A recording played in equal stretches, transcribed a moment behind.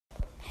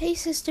Hey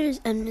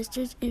sisters and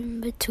misters in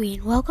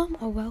between, welcome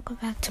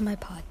back to my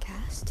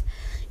podcast.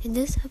 In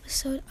this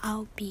episode,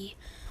 I'll be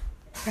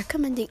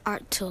recommending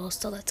art tools,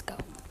 so let's go.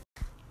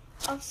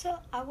 Also,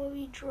 I will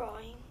be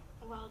drawing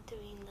while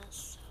doing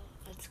this, so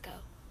let's go.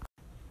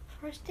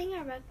 First thing I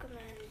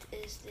recommend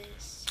is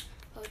this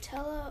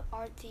Otella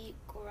RT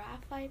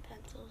Graphite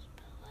Pencils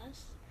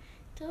Plus.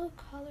 Still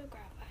color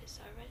graphite,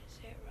 so I read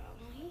it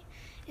wrongly.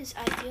 It's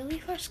ideally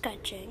for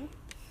sketching.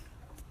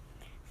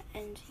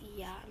 And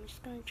yeah, I'm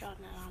just going to draw an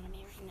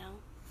anatomy right now.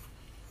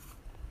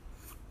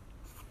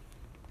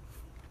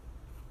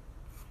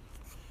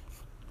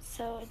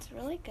 So it's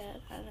really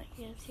good, and it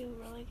gives you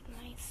really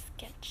nice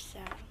sketch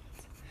sounds.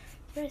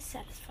 It's very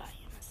satisfying,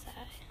 I must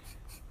say.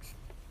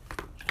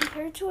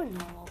 Compared to a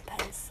normal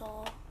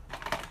pencil,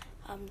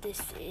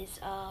 this is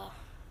a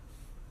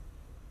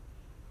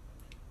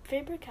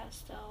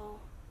Faber-Castell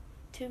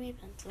 2B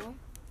pencil.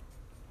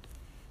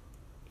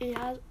 It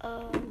has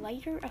a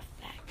lighter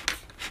effect.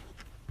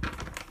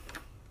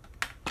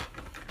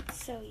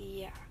 So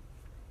yeah,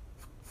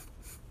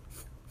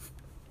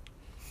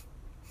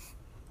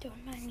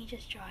 don't mind me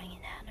just drawing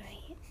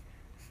anatomy.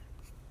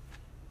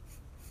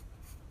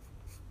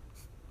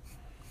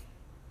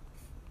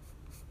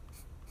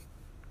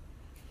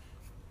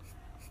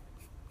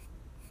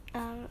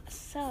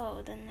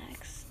 So the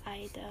next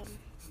item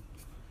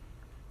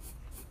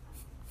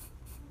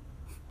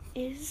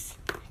is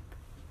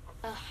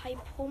a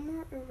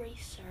Hypomer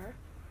eraser.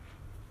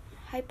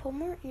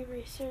 Hypomer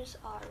erasers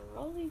are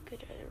really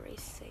good at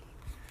erasing.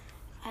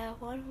 I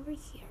have one over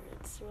here.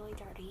 It's really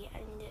dirty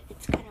and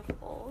it's kind of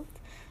old.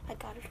 I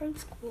got it from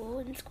school.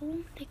 In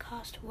school, they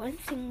cost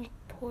 $1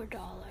 Singapore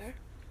dollar,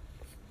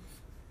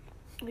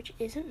 which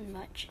isn't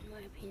much in my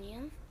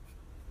opinion.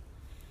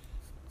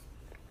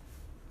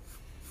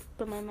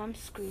 But my mom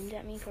screamed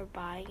at me for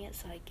buying it,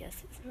 so I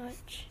guess it's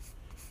much.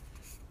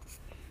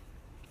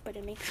 But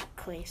it makes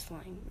clay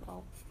slime.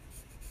 Well,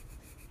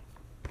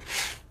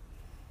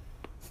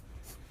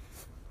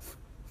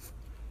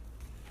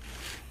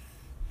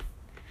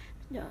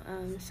 no,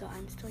 so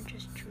I'm still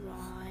just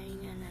drawing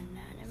an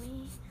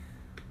anatomy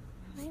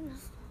right now.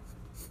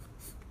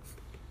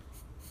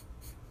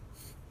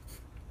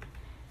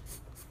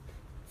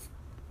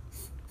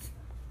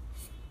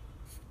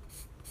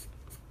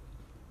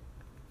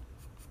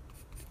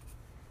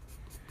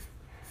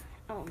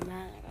 Oh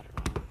man, I got it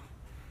wrong.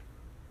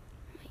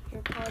 My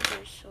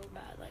earpods are so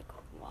bad, like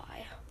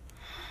why?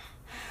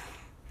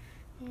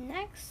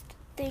 Next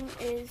thing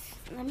is,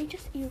 let me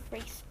just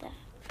erase that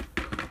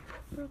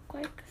real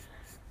quick.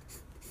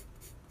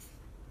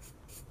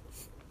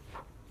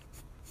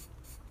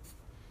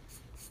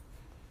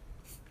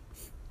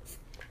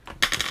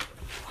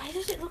 Why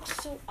does it look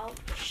so out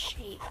of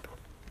shape?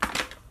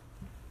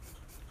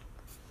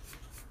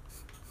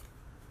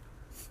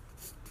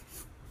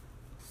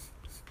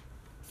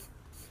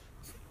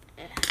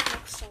 It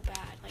looks so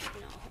bad. Like,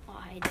 no,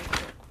 I didn't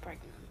look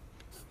pregnant.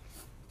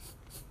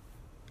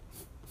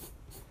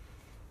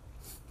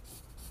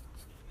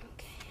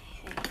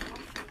 Okay, no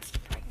offense to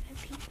pregnant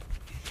people.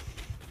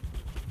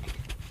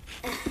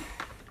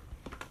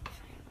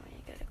 Finally,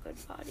 I got a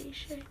good body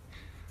shape.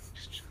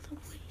 Just show the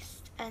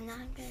waist. And now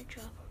I'm gonna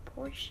draw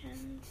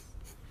proportions.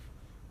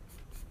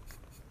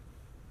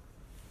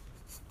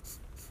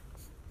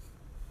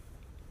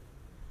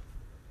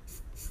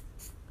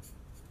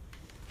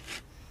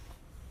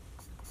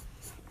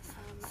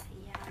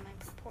 Yeah, my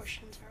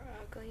proportions are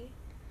ugly.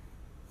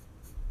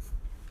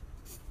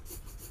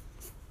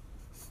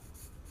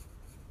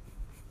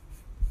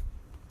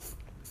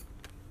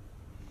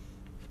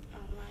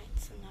 Alright,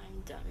 so now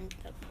I'm done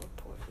with the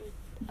proportion.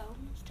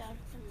 Almost done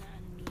with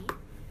anatomy.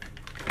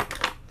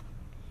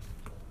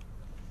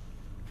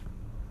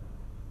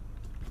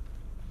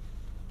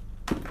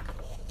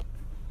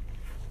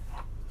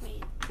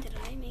 Wait, did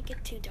I make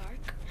it too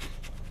dark?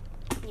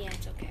 Yeah,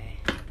 it's okay.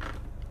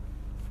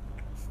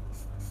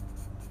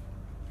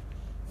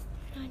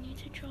 I need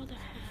to draw the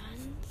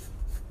hands.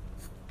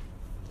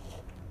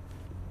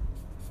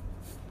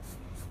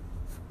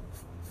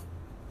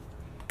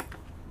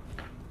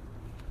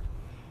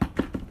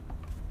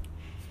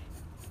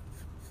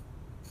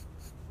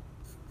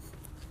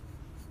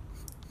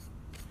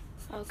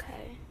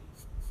 Okay.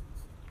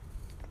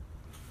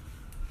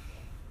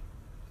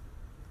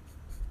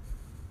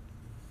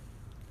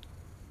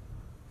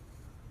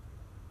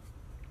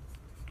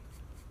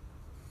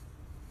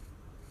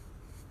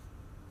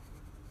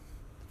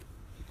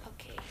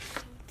 Okay,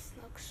 so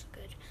it looks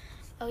good.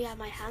 Oh yeah,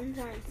 my hands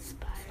are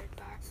inspired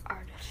by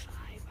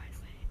Artify, by the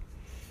way.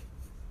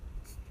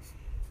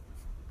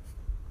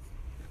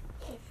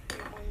 If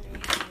you're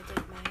wondering how I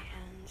did my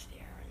hands, they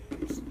are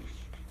inspired.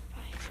 I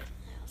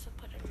also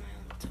put in my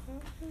own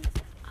tones,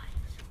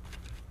 eyes,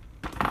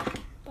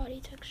 body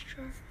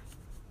texture.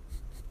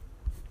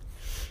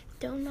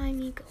 Don't mind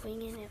me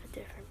going in with a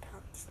different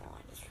pencil.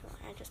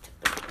 I just took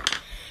the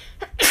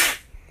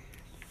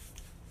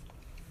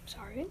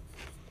Sorry.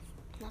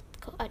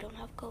 I don't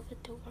have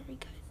COVID, don't worry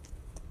guys.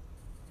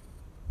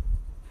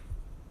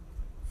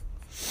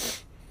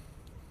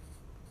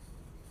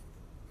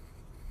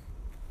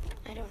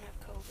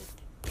 with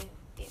it.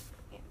 Ew.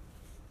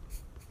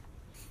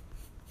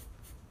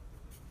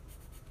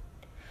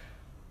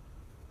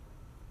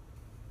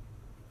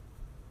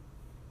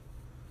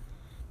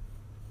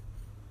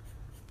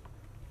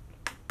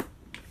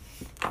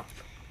 I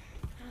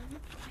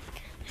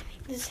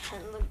think this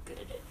hand look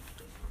good.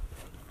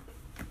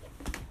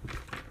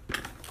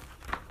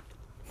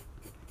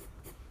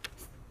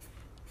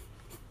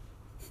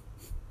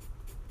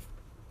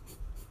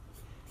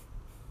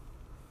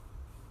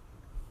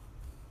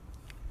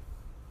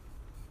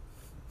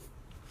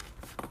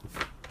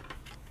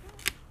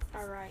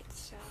 Alright,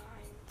 so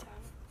I'm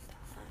done with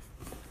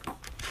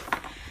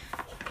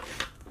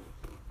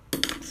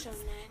that. So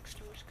next,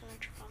 I'm just gonna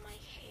draw my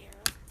hair.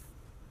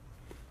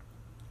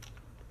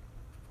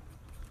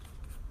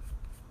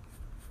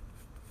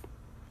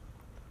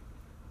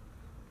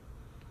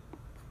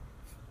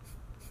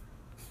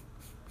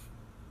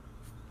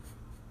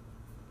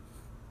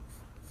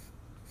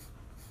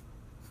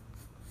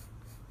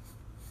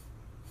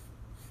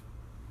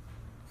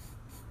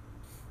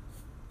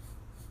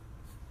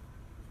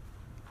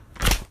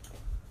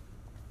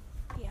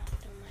 Yeah,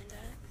 don't mind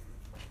that.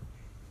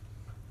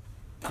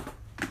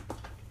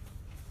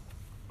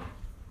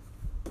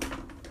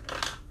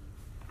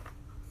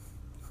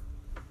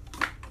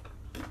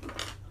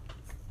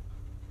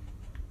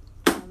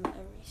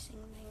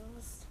 Erasing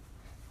things.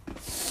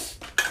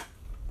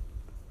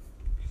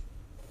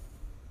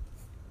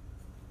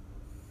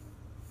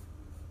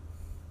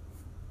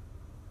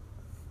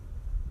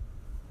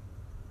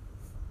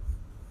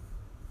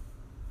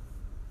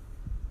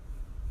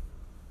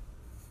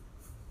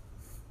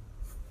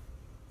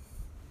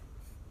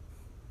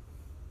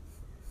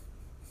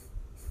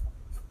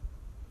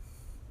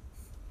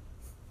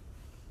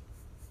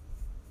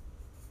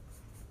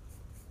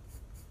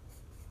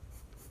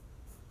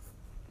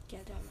 Yeah,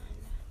 don't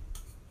mind that.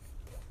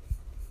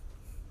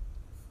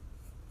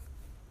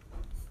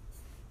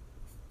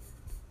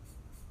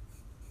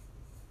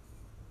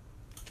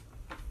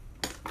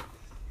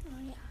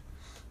 Oh yeah.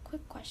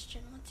 Quick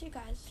question. What's your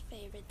guys'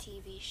 favorite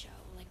TV show?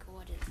 Like,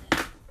 what is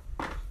it?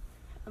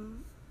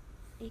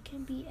 It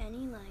can be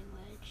any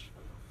language.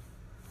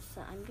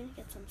 So I'm gonna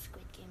get some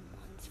Squid Game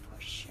ones for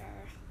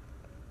sure.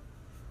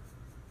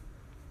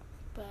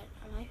 But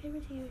my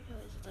favorite TV show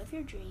is Live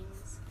Your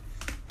Dreams.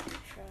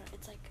 Sure,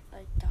 it's like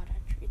a Dada.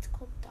 It's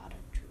called Dada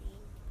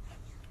Dream.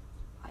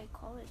 I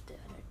call it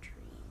Dada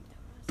Dream.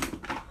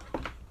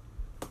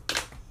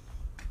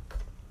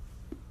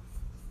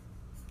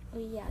 Oh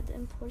yeah, the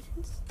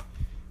importance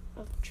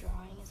of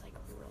drawing is like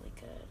really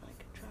good.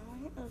 Like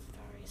drawing is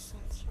very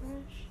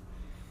sensorish.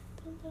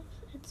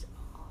 It's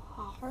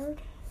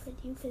hard, but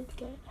you could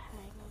get a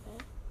hang of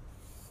it.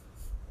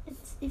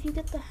 If you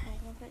get the hang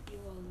of it, you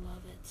will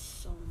love it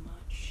so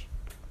much.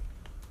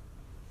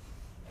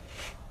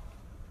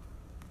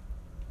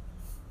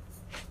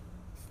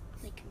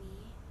 Like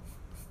me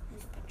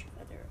and a bunch of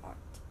other art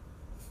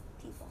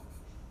people.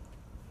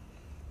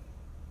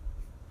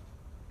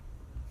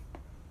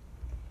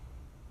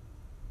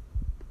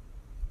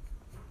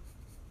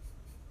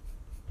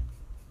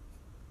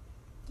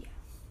 Yeah.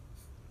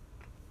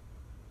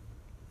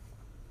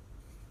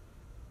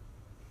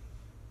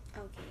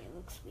 Okay, it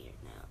looks weird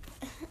now.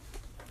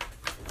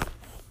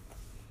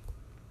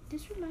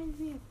 This reminds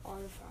me of all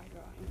of our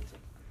drawings.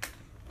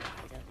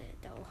 I love it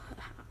though.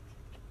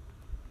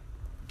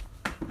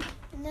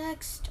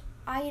 Next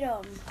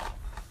item.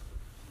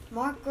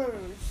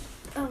 Markers.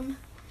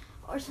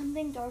 Or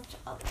something dark to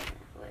outline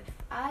it with.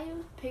 I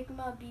use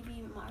Pigma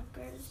BB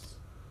markers.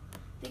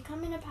 They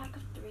come in a pack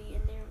of 3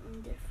 and they're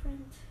in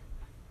different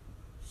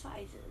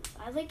sizes.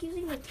 I like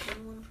using the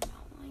tin one for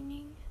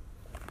outlining.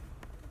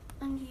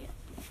 And yeah.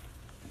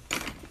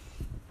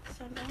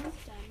 So now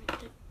it's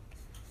done.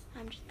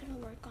 I'm just gonna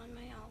work on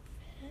my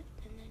outfit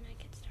and then I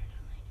can start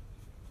outlining.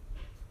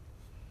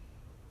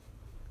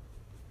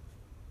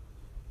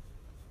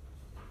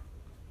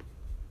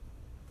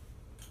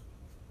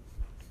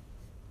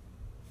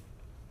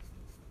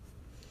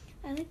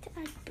 I like to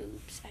add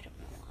boobs, I don't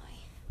know why.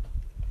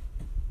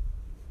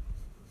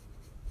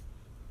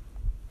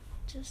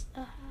 Just a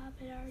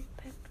habit I already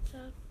picked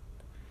up.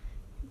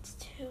 It's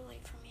too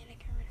late for me to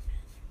get rid of it.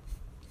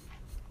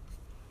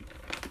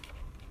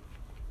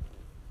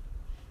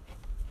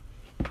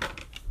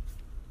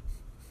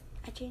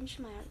 I changed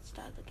my art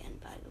style again,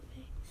 by the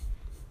way.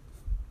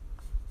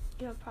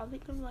 You're probably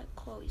gonna be like,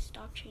 Chloe,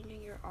 stop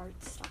changing your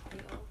art style.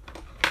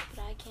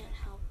 But I can't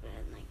help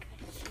it. Like, I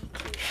see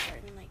cute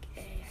art and like,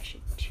 hey, I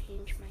should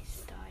change my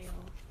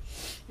style.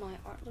 My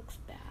art looks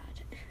bad.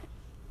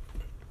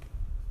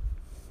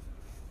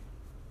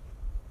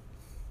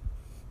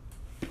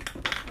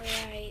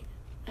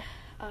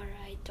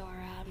 Alright,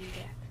 Dora, I'm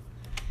back.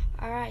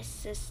 Alright,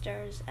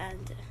 sisters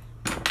and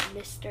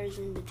misters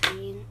in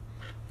between.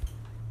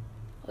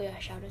 Oh yeah,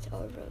 shout out to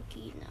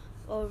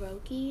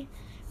Oroki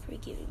for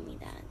giving me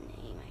that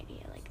name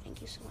idea. Like,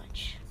 thank you so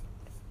much.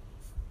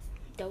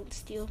 Don't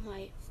steal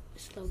my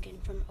slogan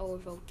from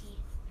Oroki.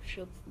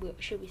 She'll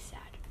be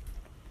sad.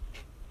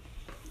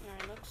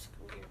 Alright, looks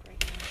weird right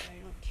now, but I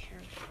don't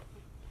care.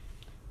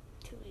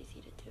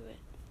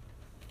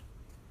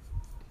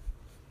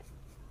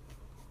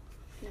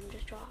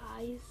 draw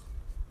eyes.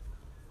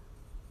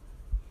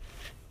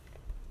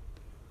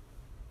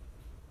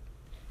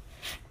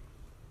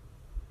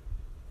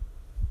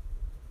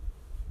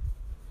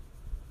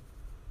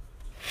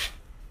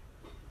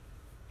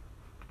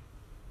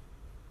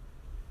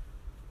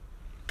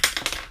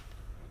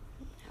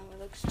 Now it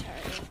looks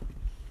terrible.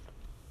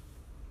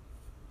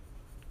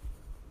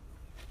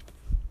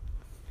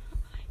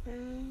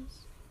 Eyebrows.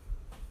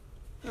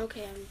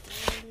 Okay, I'm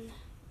done.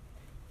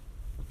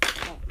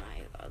 Oh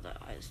my god, that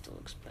eye still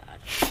looks bad.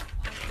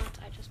 Why can't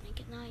I just make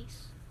it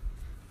nice?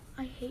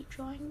 I hate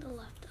drawing the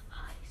left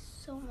eye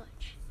so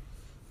much.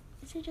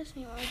 Is it just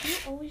me, or do you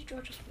always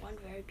draw just one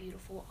very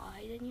beautiful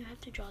eye, then you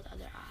have to draw the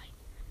other eye,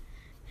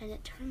 and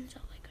it turns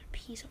out like a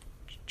piece of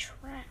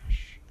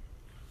trash?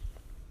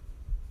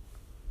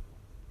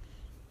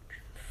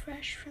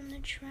 Fresh from the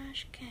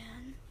trash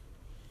can.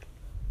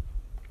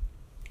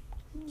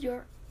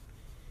 Your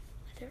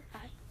other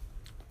eye.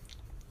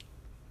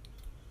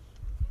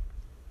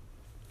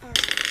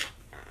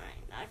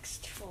 Alright,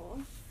 next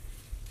tool.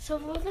 So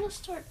we're gonna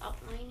start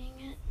outlining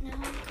it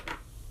now.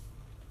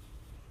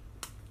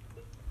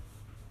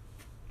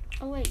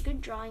 Oh wait, good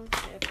drawing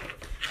tip.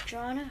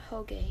 Draw on a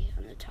hoagie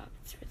on the top.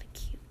 It's really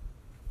cute.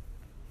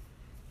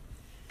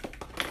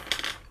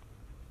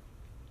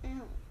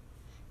 Ew.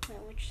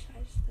 Wait, which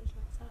size is this?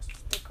 That's the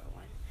thicker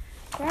one.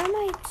 Where am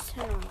I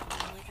thinner one?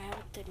 Like I have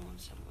a thin one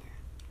somewhere.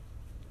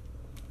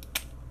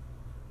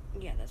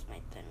 Yeah, that's my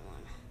thin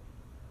one.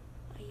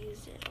 I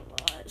used it a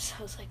lot,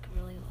 so it's like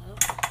really low.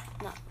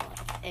 Not a lot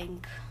of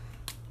ink.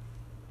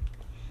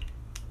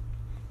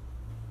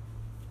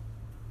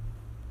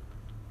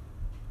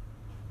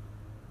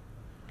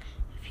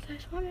 If you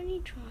guys want any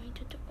drawing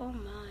to do, oh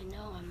my,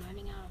 no, I'm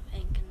running out of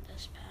ink in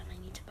this pen. I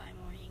need to buy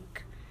more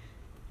ink.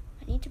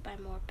 I need to buy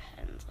more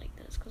pens like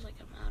this because like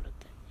I'm out of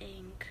the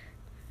ink.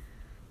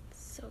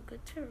 It's so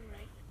good to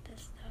write with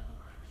this though.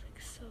 It's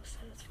like so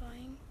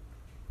satisfying.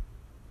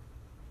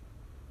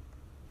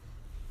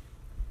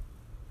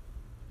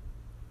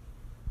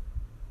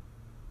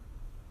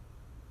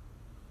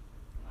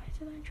 Why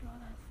did I draw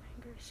that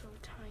finger so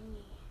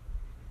tiny?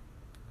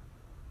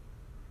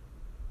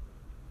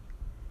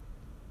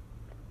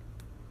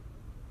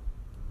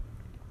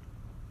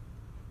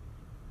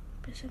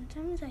 But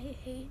sometimes I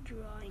hate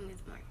drawing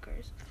with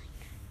markers.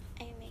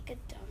 I make a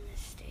dumb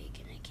mistake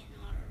and I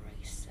cannot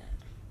erase it.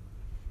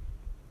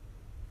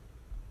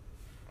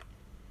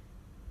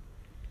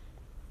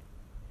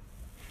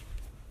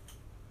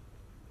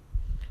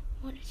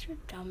 What is your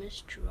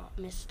dumbest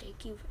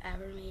mistake you've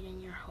ever made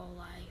in your whole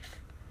life?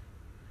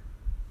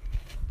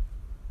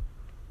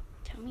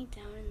 Tell me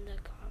down in the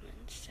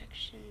comments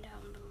section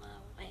down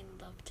below.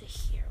 I'd love to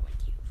hear what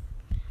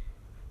you've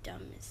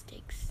dumb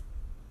mistakes.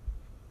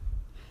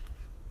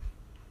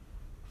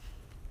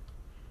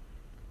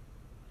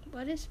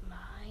 What is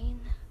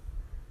mine?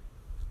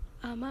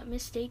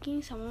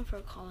 Mistaking someone for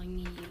calling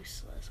me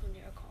useless when they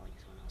were calling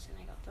someone else and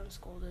I got them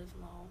scolded.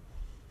 Lol.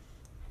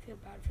 I feel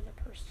bad for the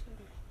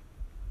person.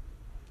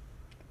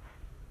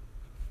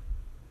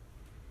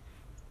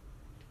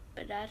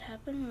 But that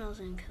happened when I was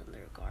in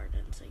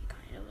kindergarten, so you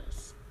kind of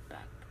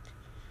expect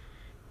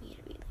me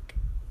to be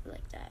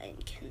like that in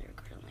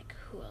kindergarten. Like,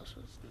 who else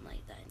was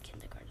like that in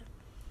kindergarten?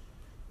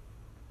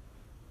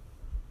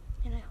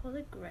 And I hold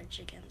a grudge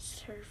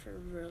against her for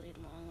really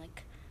long.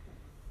 Like,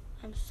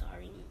 I'm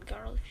sorry,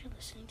 girl, if you're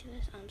listening to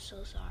this, I'm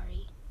so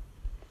sorry.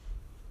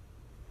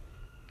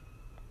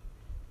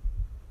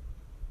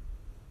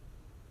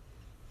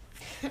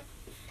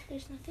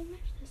 There's nothing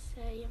much to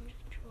say.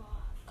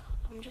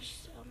 I'm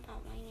just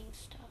outlining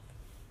stuff.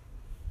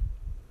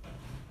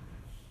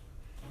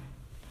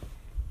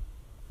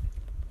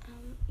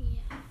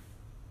 Yeah.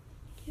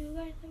 Do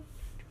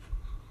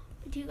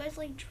you guys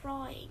like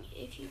drawing?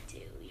 If you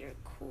do, you're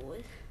cool.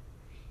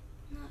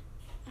 Not,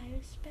 I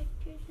respect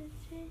your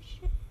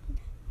decision.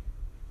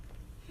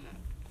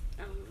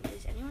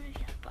 Does anyone of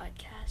you have a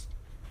podcast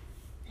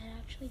that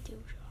actually do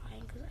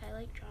drawing? Because I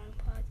like drawing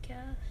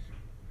podcasts.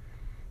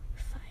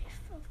 5,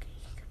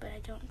 okay, but I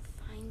don't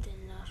find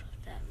enough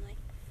of them. Like,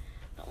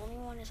 the only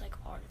one is like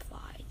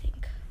Artify, I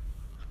think,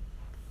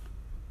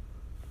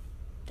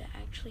 that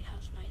actually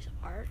has nice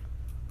art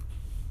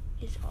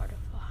is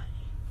Artify.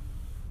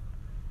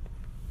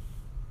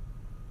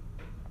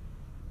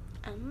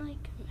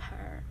 Unlike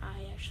her,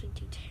 I actually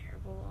do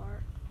terrible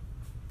art.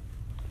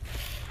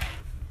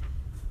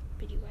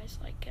 But you guys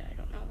like it. I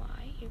don't know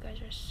why. You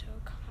guys are so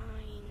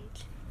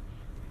kind.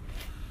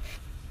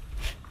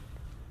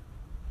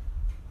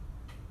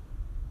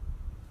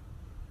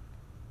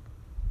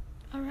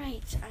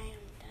 Alright, I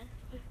am done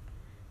with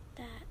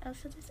that.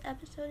 Also, this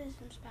episode is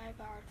inspired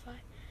by Artify.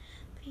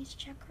 Please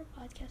check her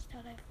podcast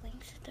out. I've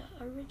linked the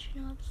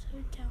original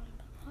episode down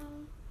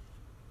below.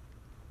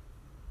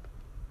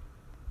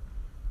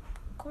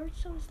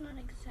 Corso is not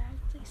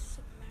exactly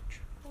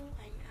symmetrical.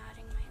 I'm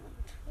adding my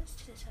own twist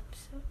to this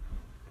episode.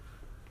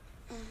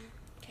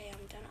 Okay,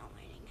 I'm done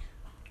outlining.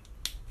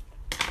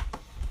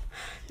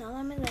 Now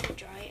let me let it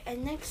dry.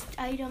 And next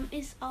item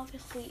is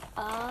obviously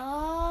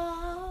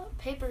a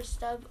paper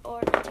stub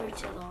or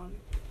Tortillon.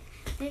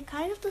 They're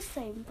kind of the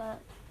same,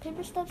 but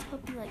paper stubs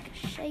help you like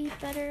shade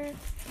better.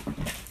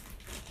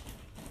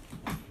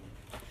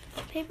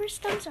 Paper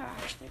stubs are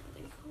actually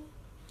really cool.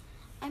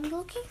 I'm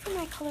looking for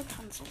my color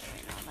pencils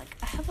right now. Like,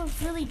 I have a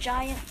really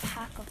giant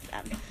pack of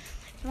them.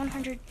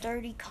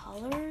 130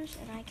 colors,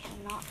 and I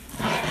cannot.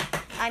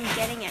 I'm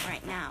getting it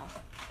right now.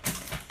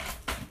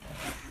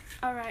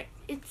 Alright,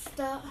 it's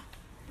the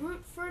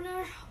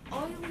Brute-Ferner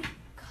oily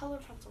color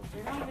pencils.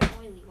 They're not even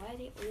oily. Why are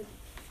they oily?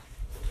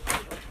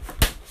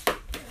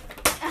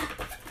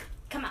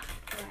 Come on.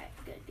 Alright,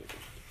 good.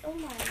 Oh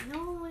my,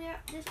 no,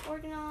 they're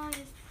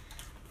disorganized.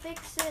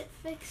 Fix it.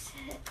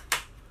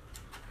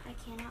 I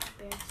cannot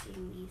bear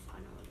seeing these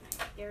on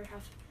They're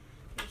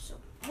so.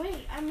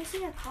 Wait, I'm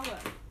missing a color.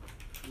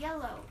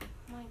 Yellow.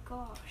 My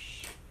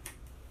gosh.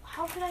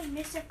 How could I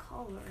miss a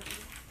color?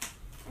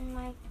 And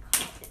my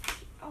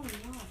oh no.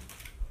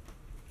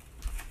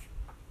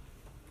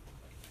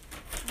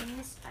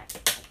 I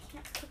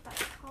can't put that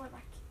color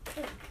back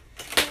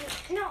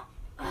in. No.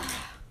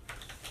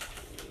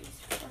 These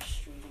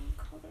frustrating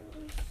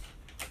colors.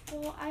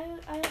 Well, I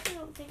also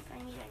don't think I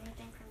need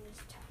anything from this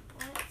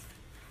tablet.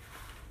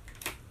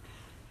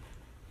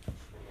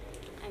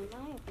 I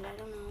might, but I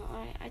don't know.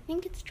 I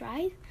think it's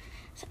dried.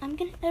 So I'm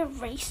gonna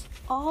erase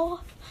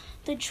all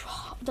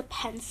the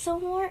pencil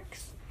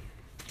marks.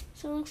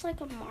 So it looks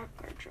like a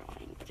marker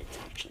drawing, but it's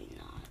actually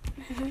not.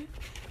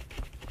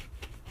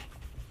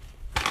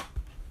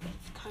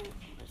 It's kind of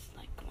looks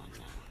like one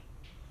now.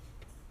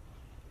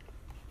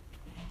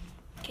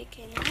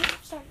 Okay, now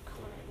let's start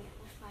coloring it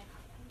with my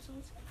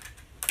pencils.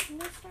 I'm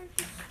gonna start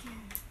with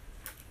skin.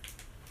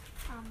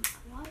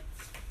 What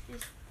is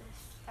this?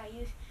 I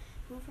use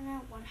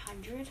Brute-Ferner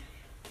 100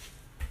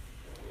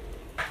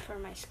 for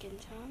my skin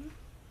tone.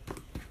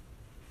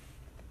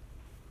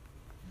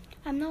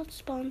 I'm not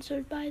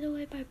sponsored, by the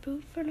way, by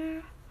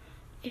Brute-Ferner.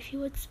 If you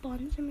would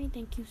sponsor me,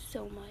 thank you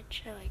so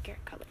much. I like your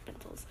colored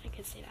pencils. I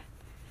can say that.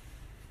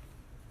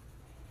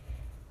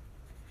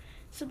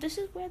 So this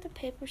is where the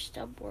paper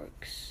stub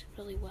works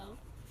really well.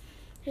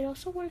 It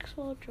also works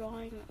well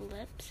drawing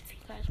lips. If you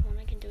guys want,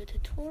 I can do a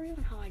tutorial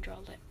on how I draw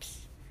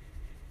lips.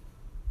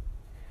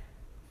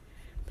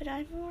 But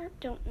I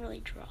don't really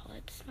draw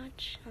lips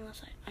much,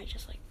 unless I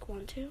just like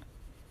want to.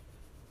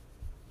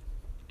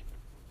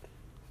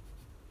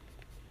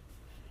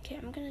 Okay,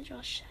 I'm gonna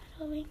draw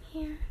shadowing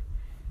here.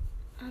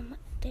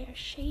 They're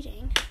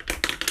shading.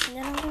 And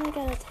then I'm gonna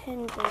get a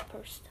tin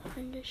paper stuff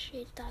and just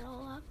shade that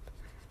all up.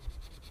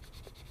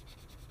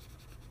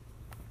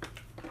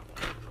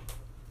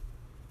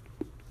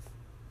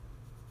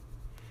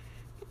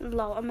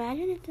 Low.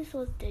 Imagine if this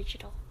was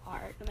digital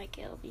art, like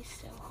it would be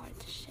so hard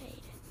to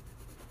shade.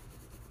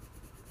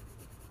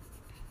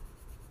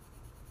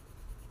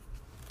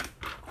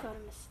 Got a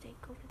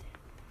mistake over there.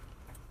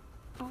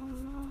 Oh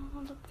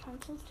no, the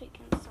pencil's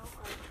taking so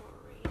hard to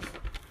erase.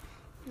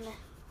 Nah,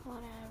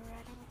 whatever,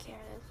 I don't care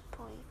at this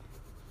point.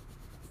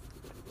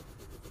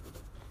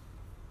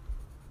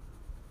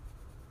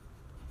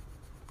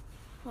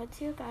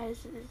 What's your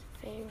guys'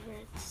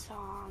 favorite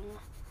song?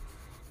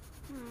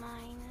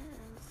 Mine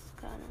is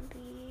gonna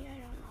be, I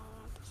don't know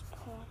at this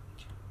point.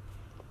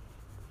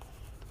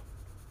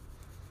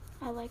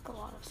 I like a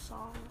lot of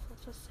songs,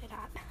 let's just say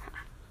that.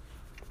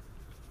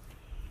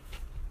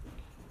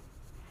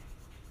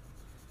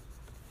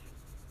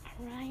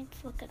 Alright,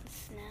 it's looking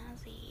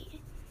snazzy.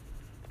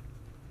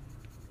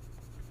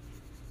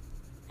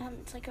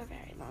 It's like a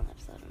very long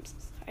episode, I'm so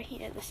sorry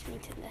you're listening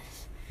to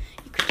this.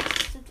 You could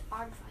just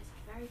artifice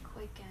it very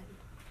quick and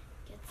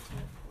get to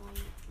the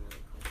point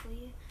really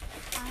quickly.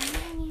 I'm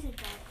gonna need a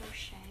darker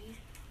shade.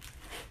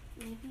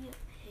 Maybe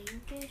a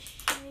pinkish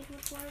shade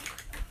would work.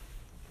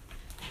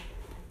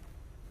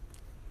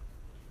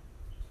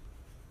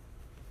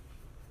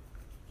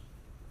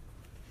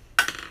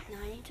 Now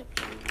I need to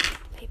put in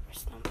the paper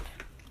stump.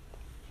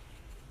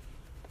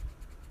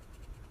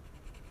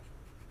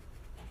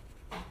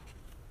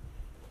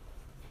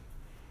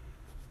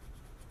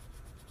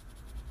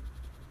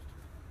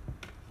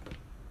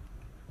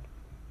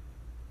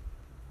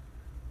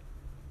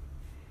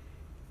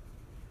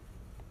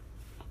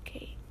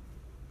 Okay.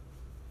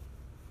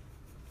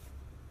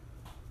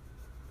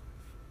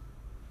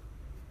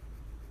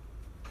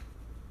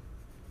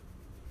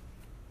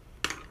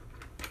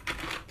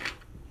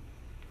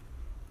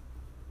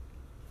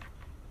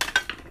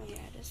 Yeah,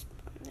 just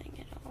blending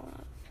it all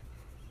up.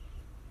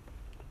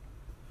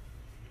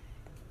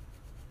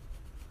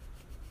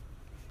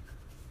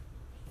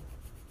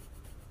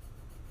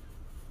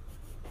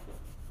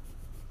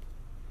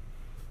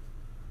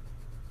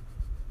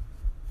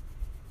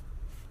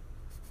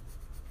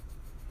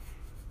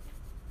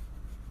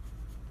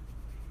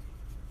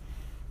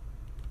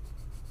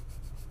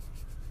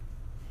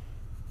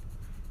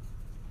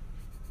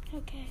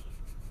 Okay.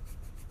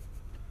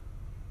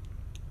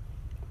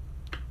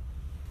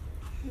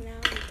 Now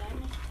I'm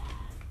done with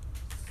that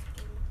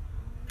skin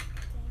tone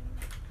thing.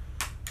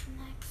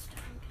 Next,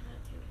 I'm gonna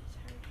do is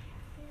her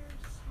hair.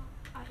 So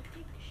I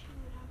think she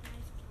would have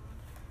nice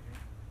blonde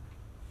hair.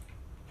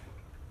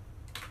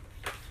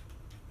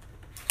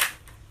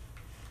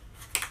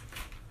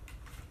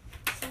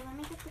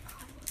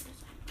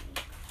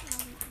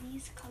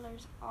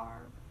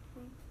 are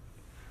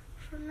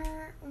for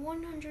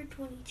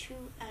 122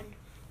 and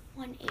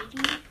 180.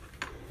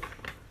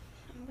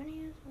 I'm going to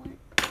use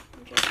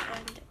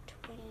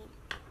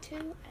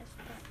 122 as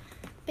the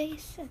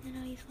base, and then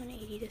I'll use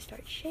 180 to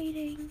start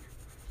shading.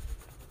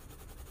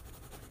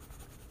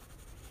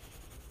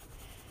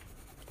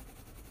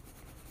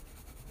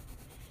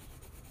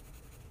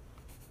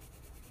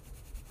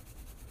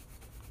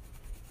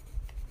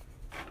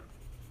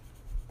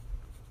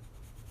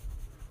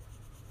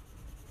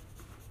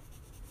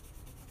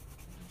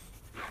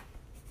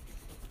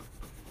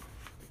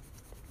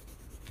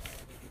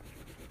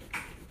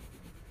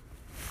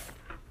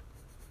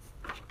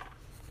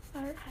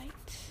 Alright.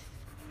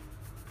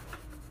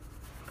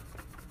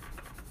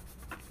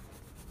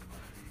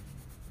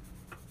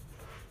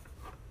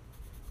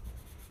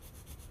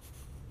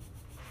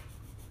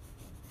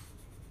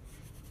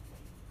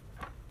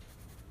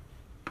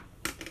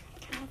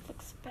 Kind of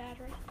looks bad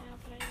right now,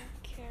 but I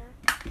don't care.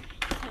 I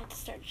have to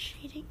start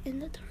shading in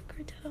the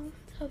darker tones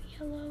of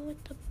yellow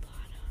at the bottom.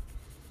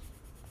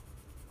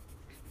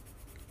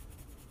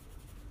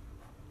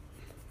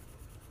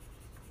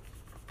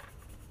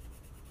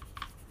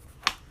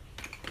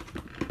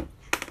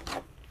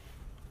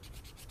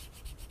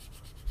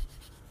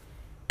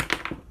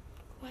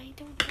 Why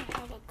don't I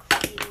have a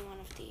clean one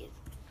of these?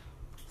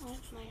 Oh,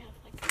 it might have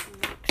like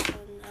marks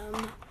on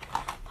them.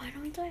 Why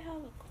don't I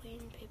have a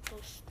clean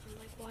paper stem?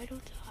 Like, why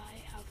don't I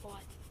have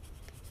one?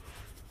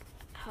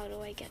 How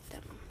do I get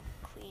them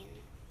clean?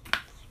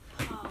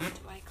 How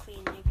do I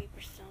clean my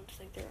paper stones?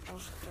 Like, they're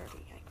also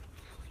dirty.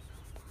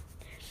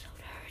 They're so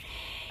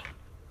dirty.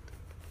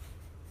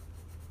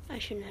 I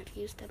shouldn't have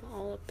used them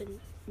all up in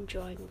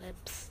drawing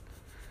lips.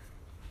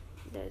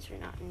 Those are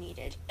not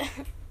needed.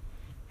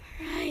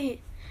 Right.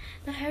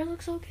 The hair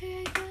looks okay,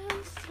 I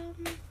guess.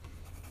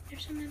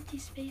 There's some empty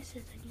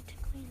spaces. I need to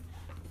clean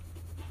that.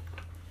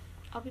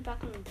 I'll be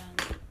back when I'm done.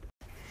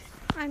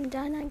 I'm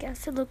done. I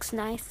guess it looks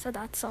nice, so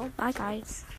that's all. Bye, guys.